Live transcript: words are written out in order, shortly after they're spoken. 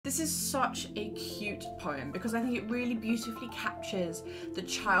This is such a cute poem because I think it really beautifully captures the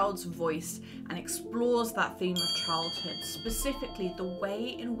child's voice and explores that theme of childhood, specifically the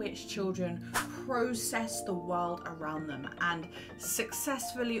way in which children process the world around them and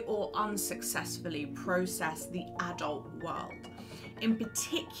successfully or unsuccessfully process the adult world. In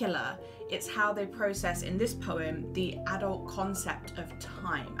particular, it's how they process in this poem the adult concept of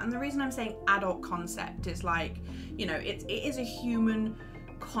time. And the reason I'm saying adult concept is like, you know, it is a human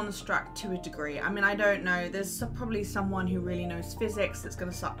construct to a degree. I mean, I don't know, there's probably someone who really knows physics that's going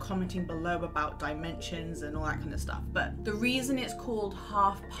to start commenting below about dimensions and all that kind of stuff. But the reason it's called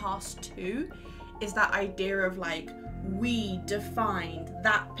 2:30 is that idea of like, we defined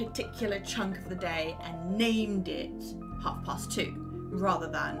that particular chunk of the day and named it 2:30 rather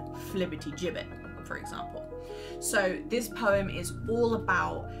than flibbity gibbet, for example. So this poem is all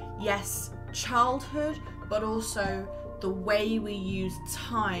about, yes, childhood, but also the way we use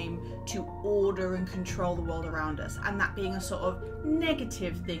time to order and control the world around us, and that being a sort of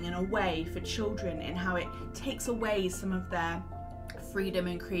negative thing in a way for children, in how it takes away some of their freedom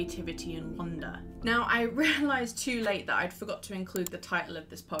and creativity and wonder. Now, I realised too late that I'd forgot to include the title of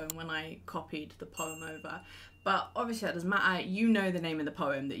this poem when I copied the poem over, but obviously that doesn't matter. You know the name of the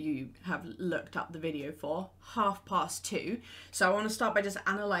poem that you have looked up the video for, 2:30. So I want to start by just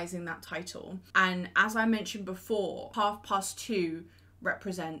analysing that title. And as I mentioned before, 2:30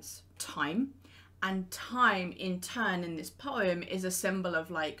 represents time, and time in turn in this poem is a symbol of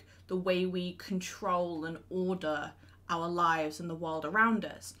like the way we control and order our lives and the world around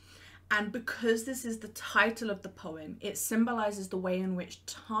us. And because this is the title of the poem, it symbolises the way in which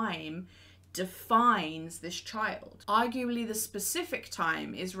time defines this child. Arguably, the specific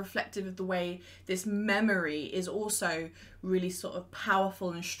time is reflective of the way this memory is also really sort of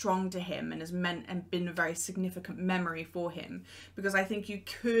powerful and strong to him, and has meant and been a very significant memory for him. Because I think you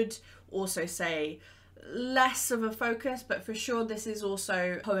could also say less of a focus, but for sure this is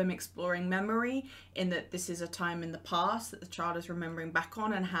also a poem exploring memory, in that this is a time in the past that the child is remembering back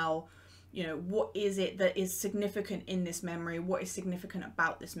on, and how, you know, what is it that is significant in this memory, what is significant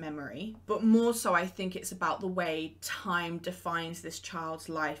about this memory. But more so, I think it's about the way time defines this child's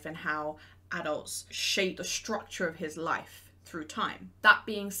life and how adults shape the structure of his life through time. That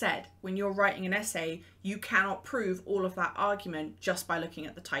being said, when you're writing an essay, you cannot prove all of that argument just by looking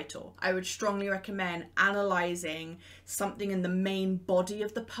at the title. I would strongly recommend analysing something in the main body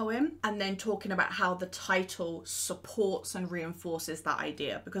of the poem and then talking about how the title supports and reinforces that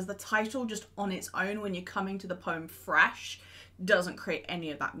idea, because the title just on its own, when you're coming to the poem fresh, doesn't create any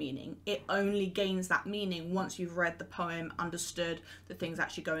of that meaning. It only gains that meaning once you've read the poem, understood the things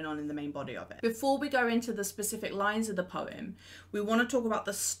actually going on in the main body of it. Before we go into the specific lines of the poem, we want to talk about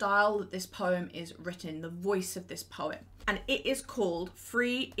the style that this poem is written, the voice of this poem. And it is called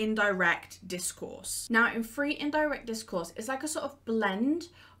free indirect discourse. Now, in free indirect discourse, it's like a sort of blend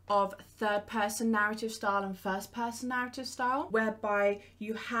of third person narrative style and first person narrative style, whereby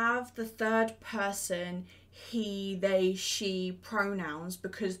you have the third person he, they, she pronouns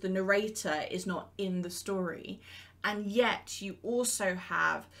because the narrator is not in the story, and yet you also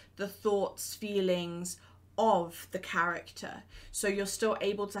have the thoughts, feelings of the character, so you're still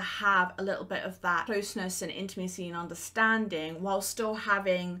able to have a little bit of that closeness and intimacy and understanding while still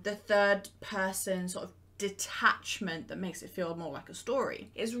having the third person sort of detachment that makes it feel more like a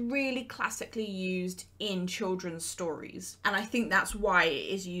story. It's really classically used in children's stories, and I think that's why it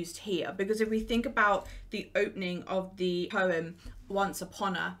is used here, because if we think about the opening of the poem Once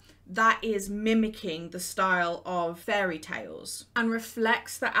Upon a, that is mimicking the style of fairy tales and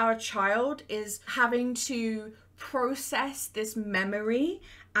reflects that our child is having to process this memory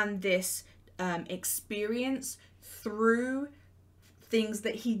and this experience through things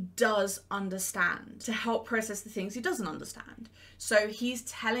that he does understand, to help process the things he doesn't understand. So he's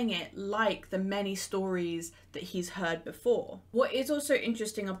telling it like the many stories that he's heard before. What is also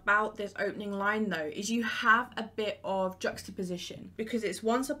interesting about this opening line though is you have a bit of juxtaposition, because it's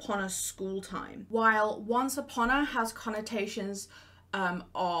once upon a school time. While once upon a has connotations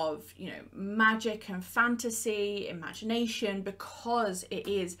of, you know, magic and fantasy, imagination, because it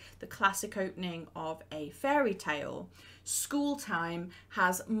is the classic opening of a fairy tale, school time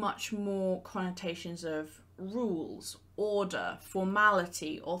has much more connotations of rules, order,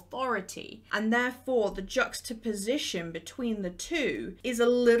 formality, authority, and therefore the juxtaposition between the two is a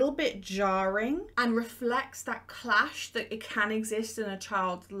little bit jarring and reflects that clash that it can exist in a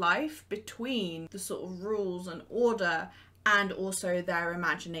child's life between the sort of rules and order and also their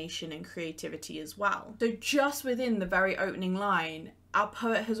imagination and creativity as well. So just within the very opening line, our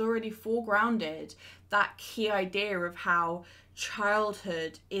poet has already foregrounded that key idea of how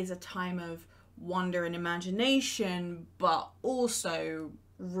childhood is a time of wonder and imagination, but also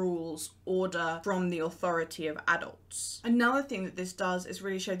rules, order from the authority of adults. Another thing that this does is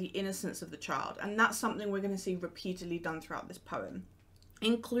really show the innocence of the child, and that's something we're going to see repeatedly done throughout this poem,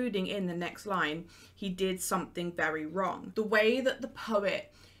 including in the next line, he did something very wrong. The way that the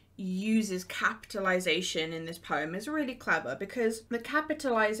poet uses capitalization in this poem is really clever, because the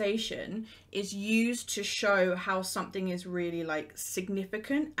capitalization is used to show how something is really like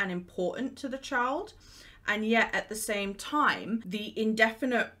significant and important to the child. And yet at the same time, the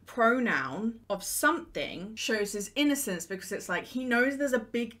indefinite pronoun of something shows his innocence, because it's like he knows there's a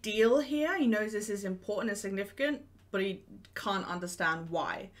big deal here. He knows this is important and significant, but he can't understand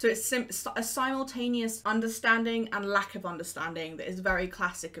why. So it's a simultaneous understanding and lack of understanding that is very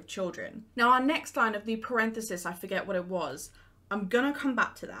classic of children. Now our next line of the parenthesis, I forget what it was. I'm gonna come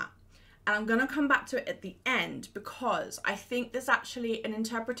back to that. And I'm gonna come back to it at the end, because I think there's actually an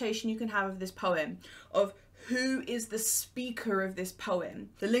interpretation you can have of this poem of who is the speaker of this poem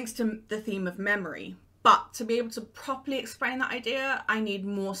that links to the theme of memory. But to be able to properly explain that idea, I need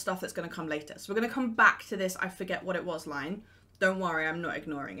more stuff that's going to come later. So we're going to come back to this I forget what it was line. Don't worry, I'm not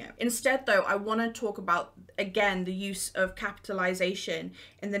ignoring it. Instead though, I want to talk about, again, the use of capitalization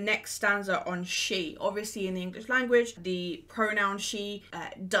in the next stanza on she. Obviously in the English language, the pronoun she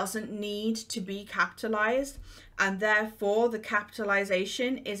doesn't need to be capitalized. And therefore the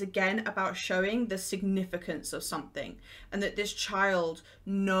capitalization is again about showing the significance of something and that this child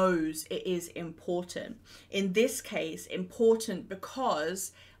knows it is important. In this case, important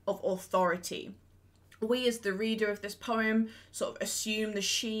because of authority. We as the reader of this poem sort of assume the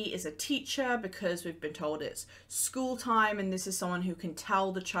she is a teacher because we've been told it's school time and this is someone who can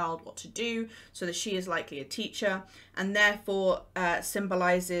tell the child what to do, so the she is likely a teacher and therefore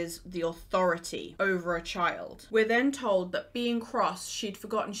symbolizes the authority over a child. We're then told that being cross, she'd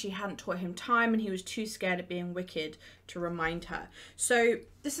forgotten she hadn't taught him time and he was too scared of being wicked to remind her. So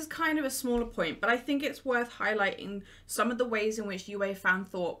this is kind of a smaller point, but I think it's worth highlighting some of the ways in which UA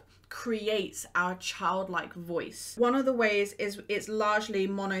Fanthorpe creates our childlike voice. One of the ways is it's largely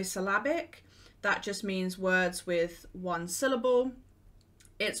monosyllabic. That just means words with one syllable.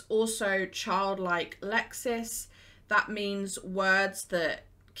 It's also childlike lexis. That means words that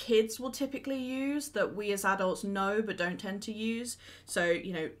kids will typically use that we as adults know but don't tend to use. So,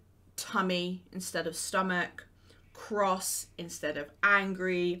 you know, tummy instead of stomach, cross instead of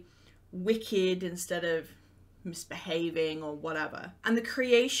angry, wicked instead of misbehaving or whatever. And the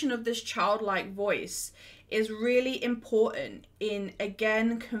creation of this childlike voice is really important in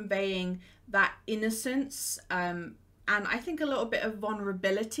again conveying that innocence and I think a little bit of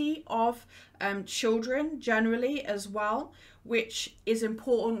vulnerability of children generally as well, which is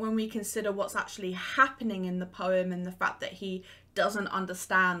important when we consider what's actually happening in the poem and the fact that he doesn't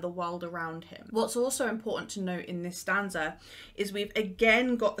understand the world around him. What's also important to note in this stanza is we've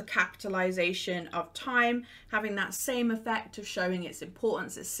again got the capitalization of time having that same effect of showing its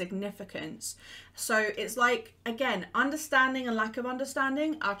importance, its significance. So it's like, again, understanding and lack of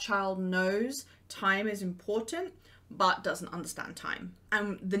understanding. Our child knows time is important but doesn't understand time.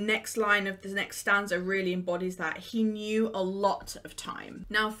 And the next line of the next stanza really embodies that. He knew a lot of time.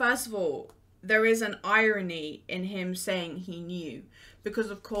 Now, first of all, there is an irony in him saying he knew, because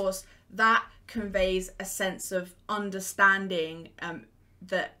of course that conveys a sense of understanding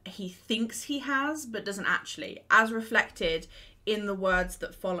that he thinks he has but doesn't actually, as reflected in the words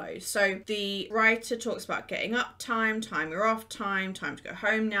that follow. So the writer talks about getting up time, time you're off time, time to go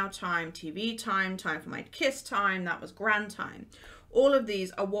home now time, TV time, time for my kiss time, that was grand time. All of these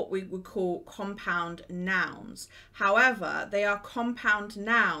are what we would call compound nouns. However, they are compound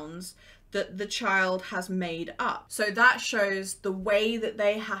nouns that the child has made up. So that shows the way that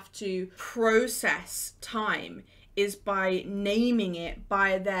they have to process time is by naming it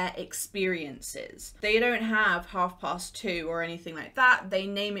by their experiences. They don't have 2:30 or anything like that. They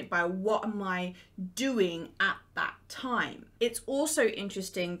name it by what am I doing at that time. It's also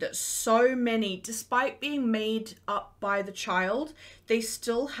interesting that so many, despite being made up by the child, they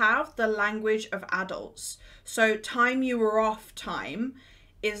still have the language of adults. So time you were off time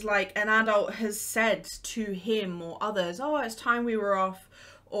is like an adult has said to him or others, oh, it's time we were off.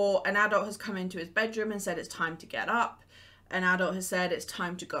 Or an adult has come into his bedroom and said it's time to get up. An adult has said it's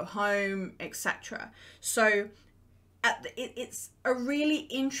time to go home, etc. So it's a really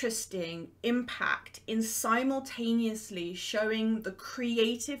interesting impact in simultaneously showing the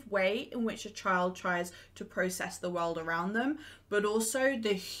creative way in which a child tries to process the world around them, but also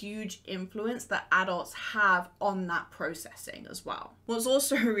the huge influence that adults have on that processing as well. What's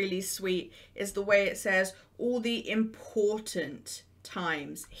also really sweet is the way it says all the important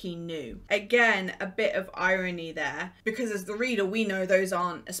times he knew. Again, a bit of irony there, because as the reader we know those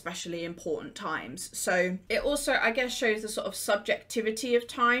aren't especially important times. So it also, I guess, shows the sort of subjectivity of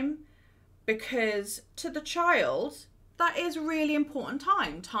time, because to the child that is really important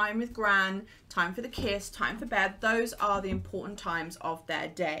time with Gran, time for the kiss, time for bed. Those are the important times of their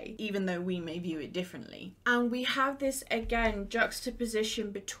day, even though we may view it differently. And we have this, again,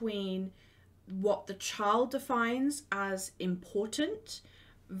 juxtaposition between what the child defines as important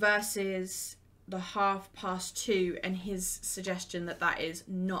versus the 2:30 and his suggestion that that is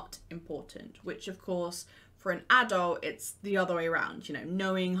not important, which of course for an adult it's the other way around, you know,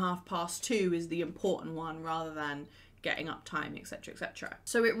 knowing 2:30 is the important one rather than getting up time, etc, etc.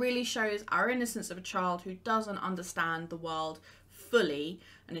 So it really shows our innocence of a child who doesn't understand the world fully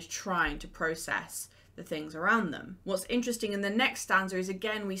and is trying to process the things around them. What's interesting in the next stanza is,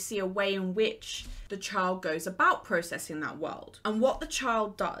 again, we see a way in which the child goes about processing that world. And what the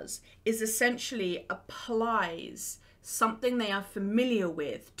child does is essentially applies something they are familiar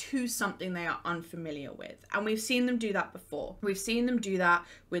with to something they are unfamiliar with. And we've seen them do that before. We've seen them do that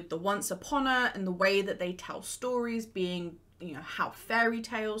with the once upon a and the way that they tell stories, being, you know, how fairy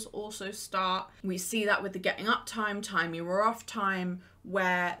tales also start. We see that with the getting up time you were off time,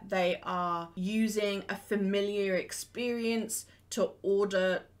 where they are using a familiar experience to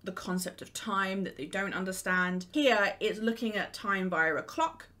order the concept of time that they don't understand. Here it's looking at time via a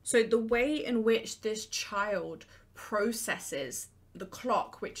clock. So the way in which this child processes the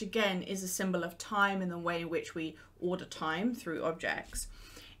clock, which again is a symbol of time in the way in which we order time through objects,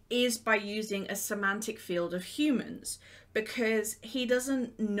 is by using a semantic field of humans, because he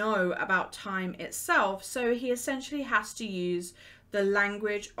doesn't know about time itself, so he essentially has to use the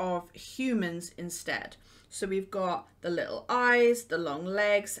language of humans instead. So we've got the little eyes, the long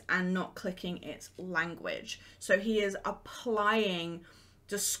legs, and not clicking its language. So he is applying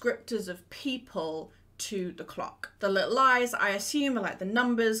descriptors of people to the clock. The little eyes, I assume, are like the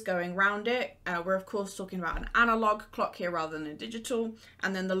numbers going round it. We're of course talking about an analog clock here rather than a digital.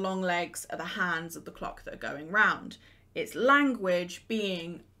 And then the long legs are the hands of the clock that are going round. Its language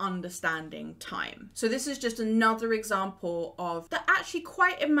being understanding time. So this is just another example of the actually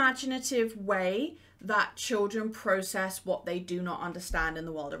quite imaginative way that children process what they do not understand in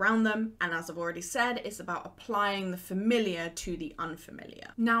the world around them. And as I've already said, it's about applying the familiar to the unfamiliar.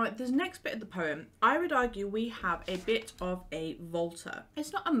 Now, at this next bit of the poem, I would argue we have a bit of a volta.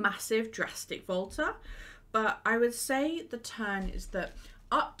 It's not a massive, drastic volta, but I would say the turn is that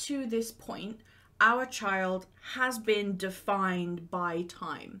up to this point, our child has been defined by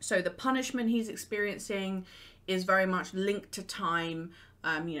time. So the punishment he's experiencing is very much linked to time.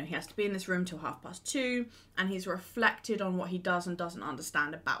 You know, he has to be in this room till 2:30, and he's reflected on what he does and doesn't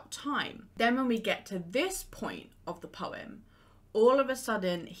understand about time. Then when we get to this point of the poem, all of a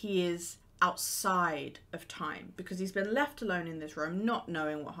sudden he is outside of time, because he's been left alone in this room not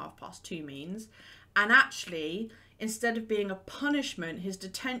knowing what 2:30 means. And actually, instead of being a punishment, his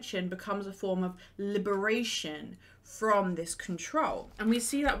detention becomes a form of liberation from this control. And we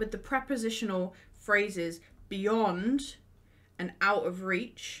see that with the prepositional phrases beyond and out of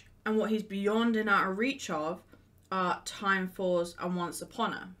reach. And what he's beyond and out of reach of are time fors and once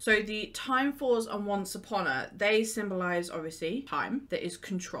upon a. So the time fors and once upon a, they symbolize obviously time that is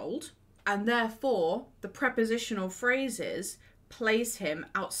controlled. And therefore the prepositional phrases place him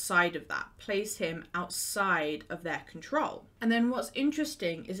outside of that, place him outside of their control. And then what's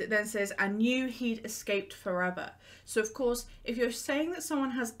interesting is it then says, I knew he'd escaped forever. So of course, if you're saying that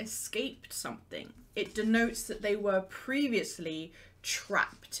someone has escaped something, it denotes that they were previously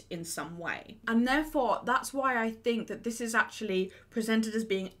trapped in some way. And therefore, that's why I think that this is actually presented as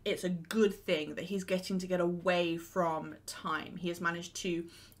being, it's a good thing that he's getting to get away from time. He has managed to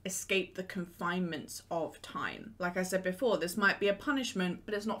escape the confinements of time. Like I said before, this might be a punishment,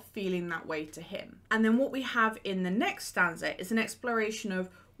 but it's not feeling that way to him. And then what we have in the next stanza is an exploration of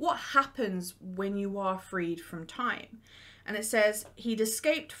what happens when you are freed from time. And it says, he'd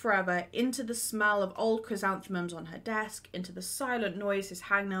escaped forever into the smell of old chrysanthemums on her desk, into the silent noise his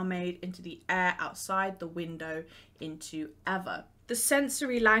hangnail made, into the air outside the window, into ever. The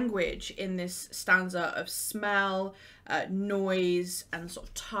sensory language in this stanza of smell, noise, and sort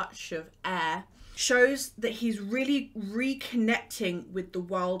of touch of air shows that he's really reconnecting with the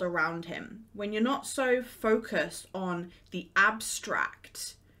world around him. When you're not so focused on the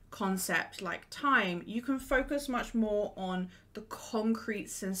abstract concept like time, you can focus much more on the concrete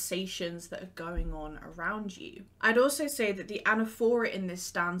sensations that are going on around you. I'd also say that the anaphora in this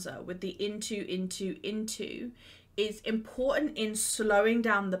stanza with the into is important in slowing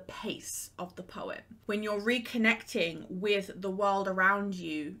down the pace of the poem. When you're reconnecting with the world around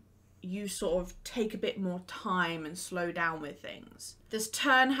you, you sort of take a bit more time and slow down with things. This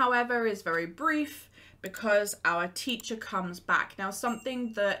turn, however, is very brief because our teacher comes back. Now,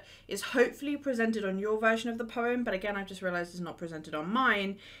 something that is hopefully presented on your version of the poem, but again, I've just realized it's not presented on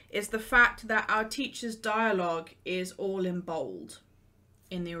mine, is the fact that our teacher's dialogue is all in bold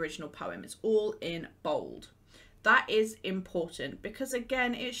in the original poem. It's all in bold. That is important because,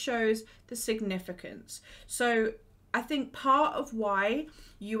 again, it shows the significance. So I think part of why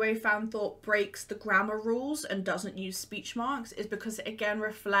UA Fanthorpe breaks the grammar rules and doesn't use speech marks is because it again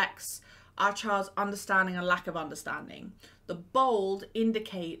reflects our child's understanding and lack of understanding. The bold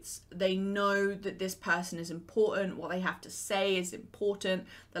indicates they know that this person is important, what they have to say is important.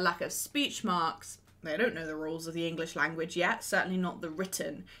 The lack of speech marks, they don't know the rules of the English language yet, certainly not the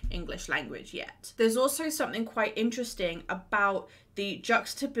written English language yet. There's also something quite interesting about the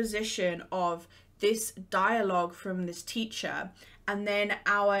juxtaposition of this dialogue from this teacher and then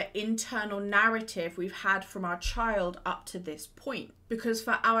our internal narrative we've had from our child up to this point. Because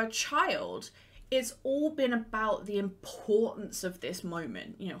for our child, it's all been about the importance of this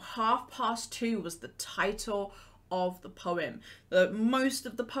moment. You know, 2:30 was the title of the poem. Most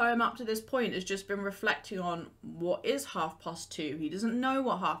of the poem up to this point has just been reflecting on what is 2:30. He doesn't know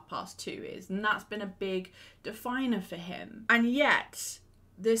what 2:30 is, and that's been a big definer for him. And yet,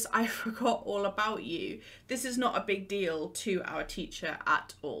 this I forgot all about you. This is not a big deal to our teacher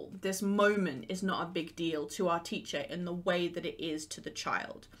at all. This moment is not a big deal to our teacher in the way that it is to the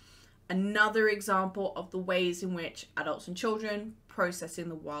child. Another example of the ways in which adults and children processing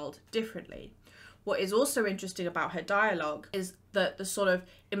the world differently. What is also interesting about her dialogue is that the sort of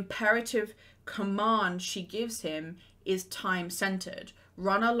imperative command she gives him is time-centered.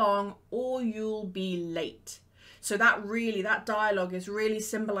 Run along or you'll be late. So that dialogue is really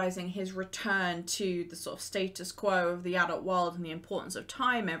symbolizing his return to the sort of status quo of the adult world and the importance of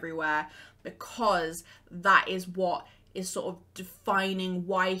time everywhere, because that is what is sort of defining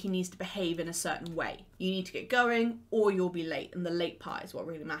why he needs to behave in a certain way. You need to get going or you'll be late, and the late part is what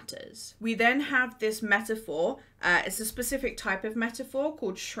really matters. We then have this metaphor. It's a specific type of metaphor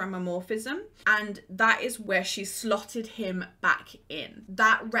called streamenglish, and that is where she slotted him back in.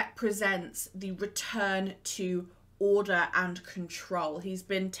 That represents the return to order and control. He's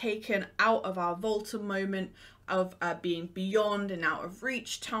been taken out of our Volta moment of being beyond and out of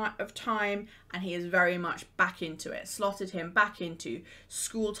reach of time, and he is very much back into it, slotted him back into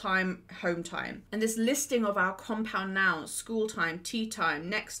school time, home time. And this listing of our compound nouns, school time, tea time,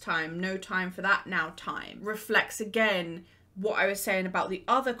 next time, no time for that now time, reflects again what I was saying about the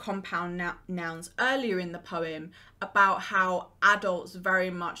other compound nouns earlier in the poem, about how adults very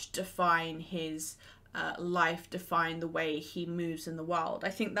much define his life, define the way he moves in the world. I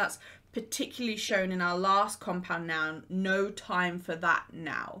think that's particularly shown in our last compound noun, no time for that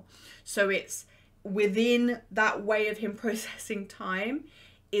now. So it's within that way of him processing time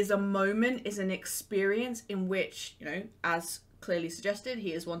is a moment, is an experience in which, you know, as clearly suggested,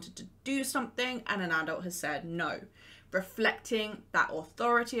 he has wanted to do something and an adult has said no. Reflecting that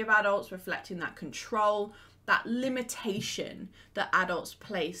authority of adults, reflecting that control, that limitation that adults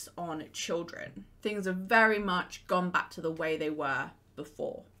place on children. Things have very much gone back to the way they were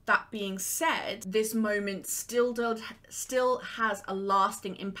before. That being said, this moment still has a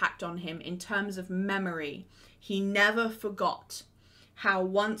lasting impact on him in terms of memory. He never forgot how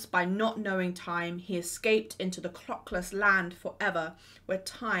once, by not knowing time, he escaped into the clockless land forever, where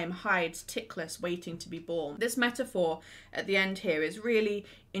time hides tickless, waiting to be born. This metaphor at the end here is really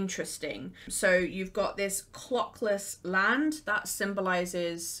interesting. So you've got this clockless land that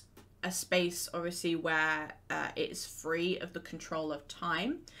symbolizes a space, obviously, where it is free of the control of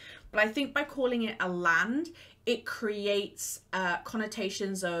time. But I think by calling it a land, it creates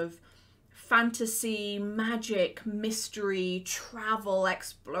connotations of fantasy, magic, mystery, travel,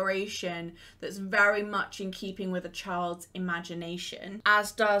 exploration that's very much in keeping with a child's imagination,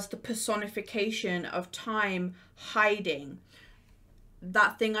 as does the personification of time hiding.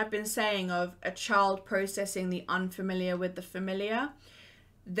 That thing I've been saying of a child processing the unfamiliar with the familiar.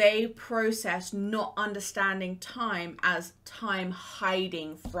 they process not understanding time as time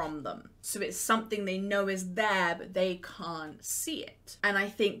hiding from them. So it's something they know is there, but they can't see it. And I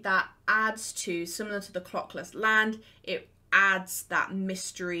think that adds to, similar to the clockless land, it adds that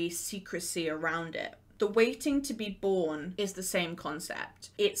mystery, secrecy around it. The waiting to be born is the same concept.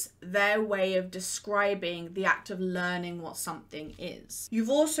 It's their way of describing the act of learning what something is. You've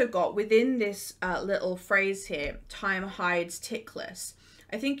also got within this little phrase here, time hides tickless.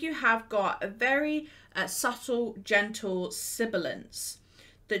 I think you have got a very subtle, gentle sibilance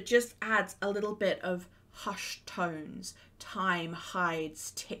that just adds a little bit of hushed tones. Time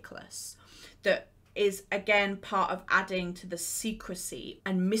hides tickless. That is again part of adding to the secrecy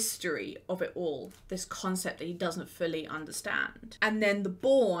and mystery of it all, this concept that he doesn't fully understand. And then the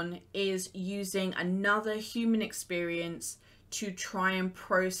born is using another human experience to try and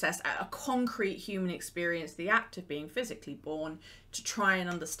process a concrete human experience, the act of being physically born, to try and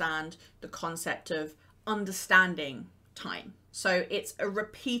understand the concept of understanding time. So it's a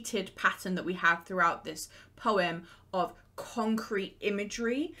repeated pattern that we have throughout this poem of concrete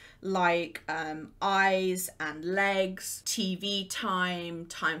imagery like eyes and legs, TV time,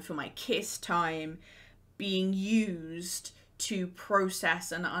 time for my kiss time, being used to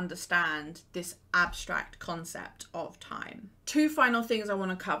process and understand this abstract concept of time. Two final things I want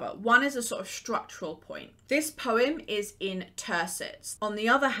to cover. One is a sort of structural point. This poem is in tercets. On the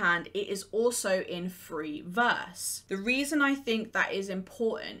other hand, it is also in free verse. The reason I think that is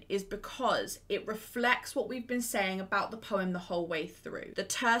important is because it reflects what we've been saying about the poem the whole way through. The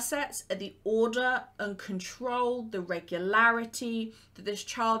tercets are the order and control, the regularity that this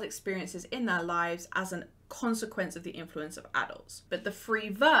child experiences in their lives as an consequence of the influence of adults. But the free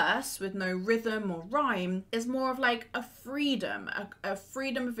verse with no rhythm or rhyme is more of like a freedom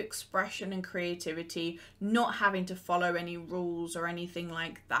of expression and creativity, not having to follow any rules or anything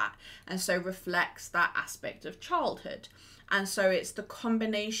like that, and so reflects that aspect of childhood. And so it's the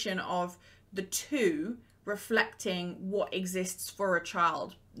combination of the two reflecting what exists for a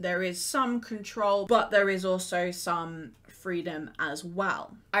child. There is some control, but there is also some freedom as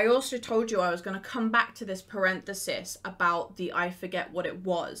well. I also told you I was going to come back to this parenthesis about the I forget what it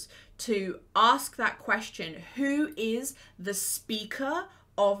was to ask that question: who is the speaker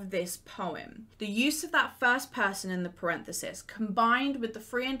of this poem? The use of that first person in the parenthesis combined with the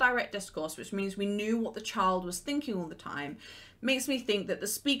free and direct discourse, which means we knew what the child was thinking all the time, makes me think that the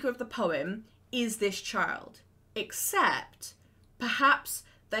speaker of the poem is this child, except perhaps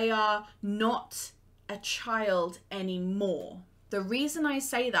they are not a child anymore. The reason I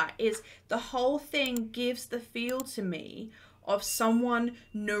say that is the whole thing gives the feel to me of someone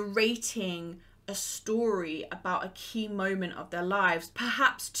narrating a story about a key moment of their lives,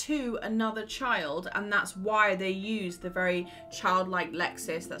 perhaps to another child, and that's why they use the very childlike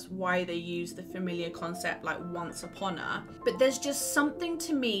lexis, that's why they use the familiar concept like once upon a. But there's just something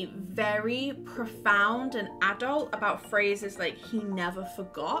to me very profound and adult about phrases like he never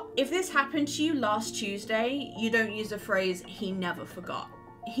forgot. If this happened to you last Tuesday, you don't use the phrase he never forgot.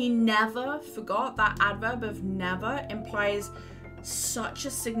 He never forgot. That adverb of never implies such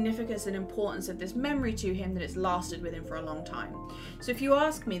a significance and importance of this memory to him that it's lasted with him for a long time. So if you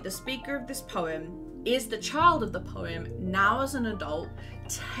ask me, the speaker of this poem is the child of the poem now as an adult,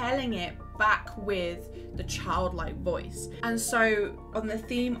 telling it back with the childlike voice. And so on the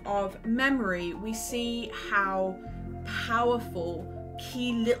theme of memory, we see how powerful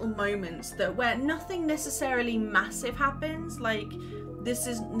key little moments that where nothing necessarily massive happens, like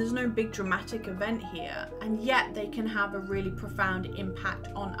there's no big dramatic event here, and yet they can have a really profound impact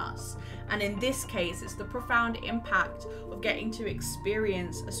on us. And in this case, it's the profound impact of getting to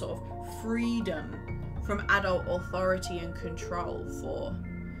experience a sort of freedom from adult authority and control for,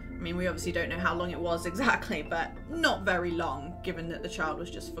 I mean, we obviously don't know how long it was exactly, but not very long, given that the child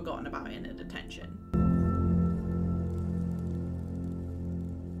was just forgotten about in a detention.